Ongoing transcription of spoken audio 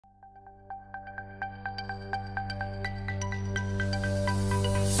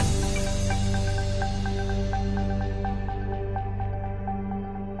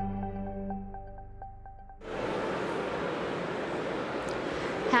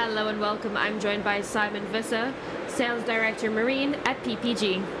Hello and welcome. I'm joined by Sijmen Visser, Sales Director Marine at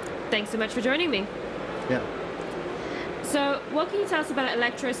PPG. Thanks so much for joining me. Yeah. So what can you tell us about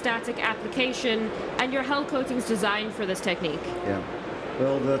electrostatic application and your hull coatings design for this technique? Yeah.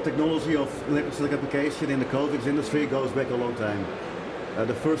 Well, the technology of electrostatic application in the coatings industry goes back a long time.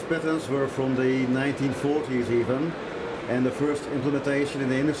 The first patents were from the 1940s even, and the first implementation in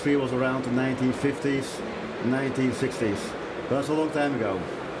the industry was around the 1950s, 1960s. That's a long time ago,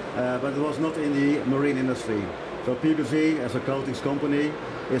 but it was not in the marine industry. So PPG, as a coatings company,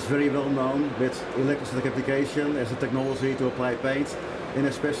 is very well known with electrostatic application as a technology to apply paint, and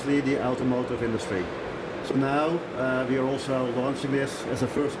especially the automotive industry. So now we are also launching this as a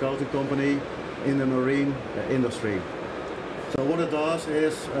first coating company in the marine industry. So what it does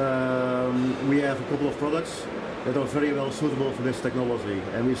is we have a couple of products that are very well suitable for this technology,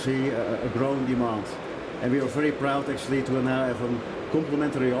 and we see a growing demand. And we are very proud actually to now have a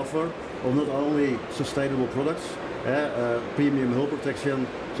complementary offer of not only sustainable products, premium hull protection,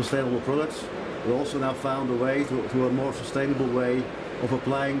 sustainable products, we also now found a way to a more sustainable way of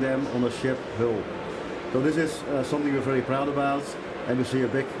applying them on a ship hull. So this is something we're very proud about, and we see a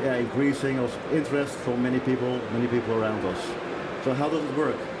big increasing of interest from many people around us. So how does it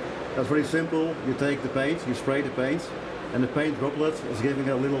work? That's very simple. You take the paint, you spray the paint, and the paint droplet is giving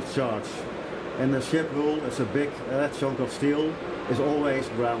a little charge. And the ship hull, it's a big chunk of steel, is always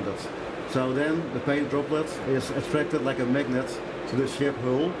grounded. So then the paint droplet is attracted like a magnet to the ship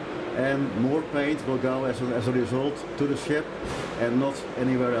hull, and more paint will go as a result to the ship and not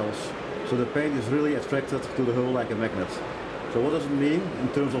anywhere else. So the paint is really attracted to the hull like a magnet. So what does it mean in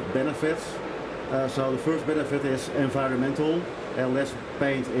terms of benefits? So the first benefit is environmental, and less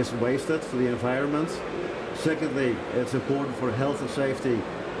paint is wasted to the environment. Secondly, it's important for health and safety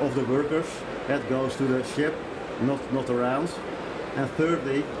of the workers. That goes to the ship, not around. And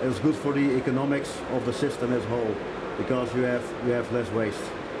thirdly, it's good for the economics of the system as a whole, because you have less waste.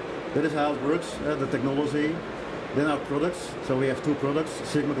 That is how it works, the technology. Then our products, so we have two products,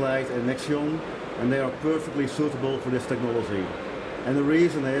 SIGMAGLIDE and NEXEON, and they are perfectly suitable for this technology. And the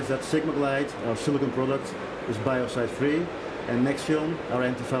reason is that SIGMAGLIDE, our silicon product, is biocide-free, and NEXEON, our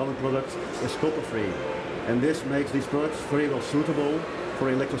anti-fouling product, is copper-free. And this makes these products very well suitable for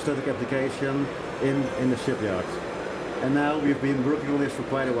electrostatic application in the shipyard. And now we've been working on this for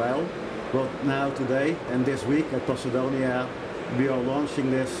quite a while. But now today and this week at Posidonia, we are launching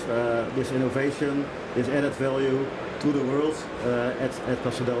this innovation, this added value to the world at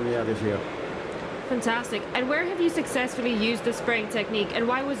Posidonia this year. Fantastic. And where have you successfully used the spraying technique, and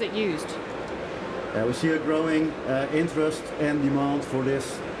why was it used? We see a growing interest and demand for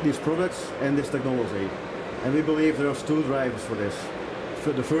these products and this technology. And we believe there are two drivers for this.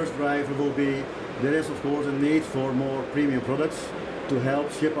 The first driver will be, there is of course a need for more premium products to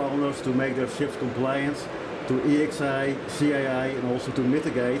help ship owners to make their ships compliant to EEXI, CII, and also to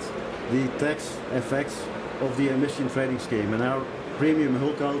mitigate the tax effects of the emission trading scheme. And our premium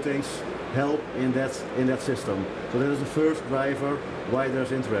hull coatings help in that system. So that is the first driver why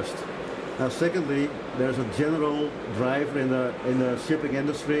there's interest. Now secondly, there's a general driver in the shipping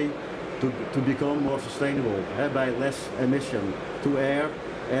industry to become more sustainable by less emission to air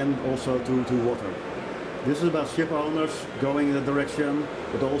and also to water. This is about ship owners going in that direction,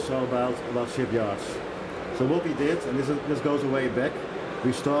 but also about shipyards. So what we did, and this goes way back,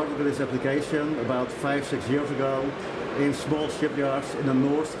 we started with this application about 5-6 years ago in small shipyards in the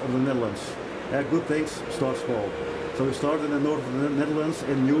north of the Netherlands. Good things start small. So we started in the north of the Netherlands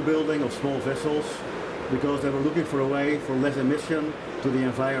in new building of small vessels because they were looking for a way for less emission to the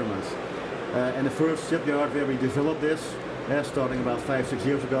environment. And the first shipyard where we developed this, starting about 5-6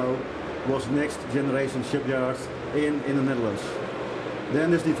 years ago, was Next Generation Shipyard in the Netherlands.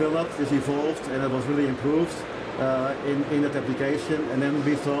 Then this developed, this evolved, and it was really improved in that application. And then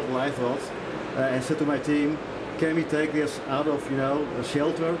we thought, well, I thought, and said to my team, can we take this out of a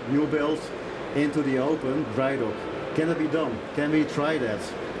shelter, new build, into the open dry dock? Can it be done? Can we try that?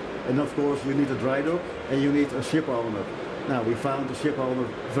 And of course, you need a dry dock and you need a ship owner. Now we found a ship owner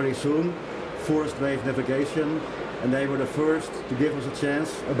very soon, Forest Wave Navigation, and they were the first to give us a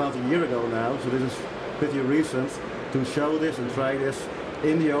chance about a year ago now, so this is pretty recent, to show this and try this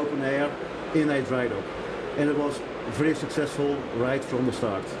in the open air in a dry dock. And it was very successful right from the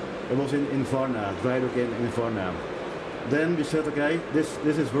start. It was in Varna, dry dock in Varna. Then we said, okay, this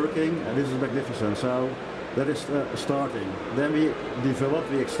is working and this is magnificent, so that is starting. Then we developed,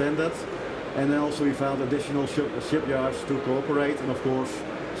 we extended, and then also we found additional shipyards to cooperate, and of course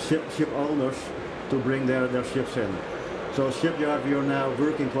ship owners to bring their ships in. So a shipyard we are now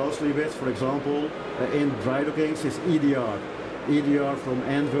working closely with, for example, in dry dockings is EDR. EDR from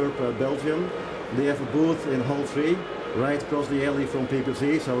Antwerp, Belgium. They have a booth in Hall 3, right across the alley from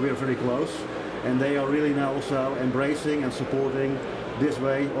PPG, so we're very close. And they are really now also embracing and supporting this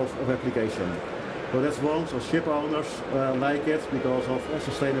way of application. So that's one, so ship owners like it because of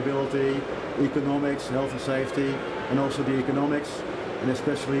sustainability, economics, health and safety, and also the economics, and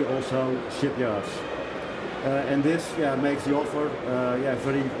especially also shipyards. And this makes the offer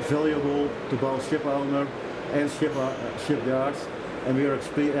very valuable to both ship owner and shipyards. And we are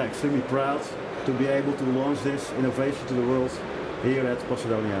extremely proud to be able to launch this innovation to the world here at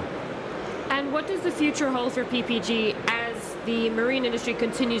Posidonia. And what does the future hold for PPG as the marine industry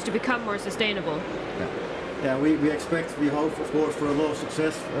continues to become more sustainable? We expect, we hope of course for a lot of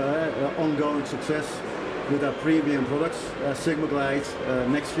success, ongoing success with our premium products, SIGMAGLIDE,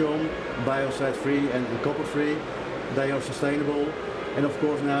 NEXEON, biocide-free and copper-free. They are sustainable, and of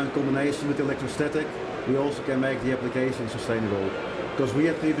course now in combination with electrostatic, we also can make the application sustainable. Because we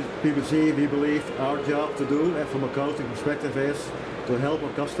at PPG, we believe our job to do from a coating perspective is to help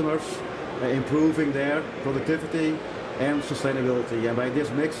our customers improving their productivity and sustainability. And by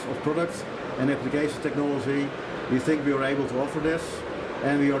this mix of products and application technology, we think we are able to offer this,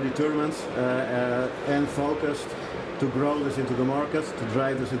 and we are determined and focused to grow this into the market, to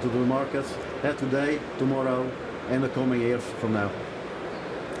drive this into the market today, tomorrow, and the coming years from now.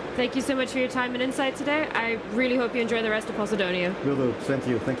 Thank you so much for your time and insight today. I really hope you enjoy the rest of Posidonia. Will do. Thank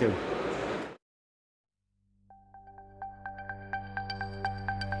you. Thank you.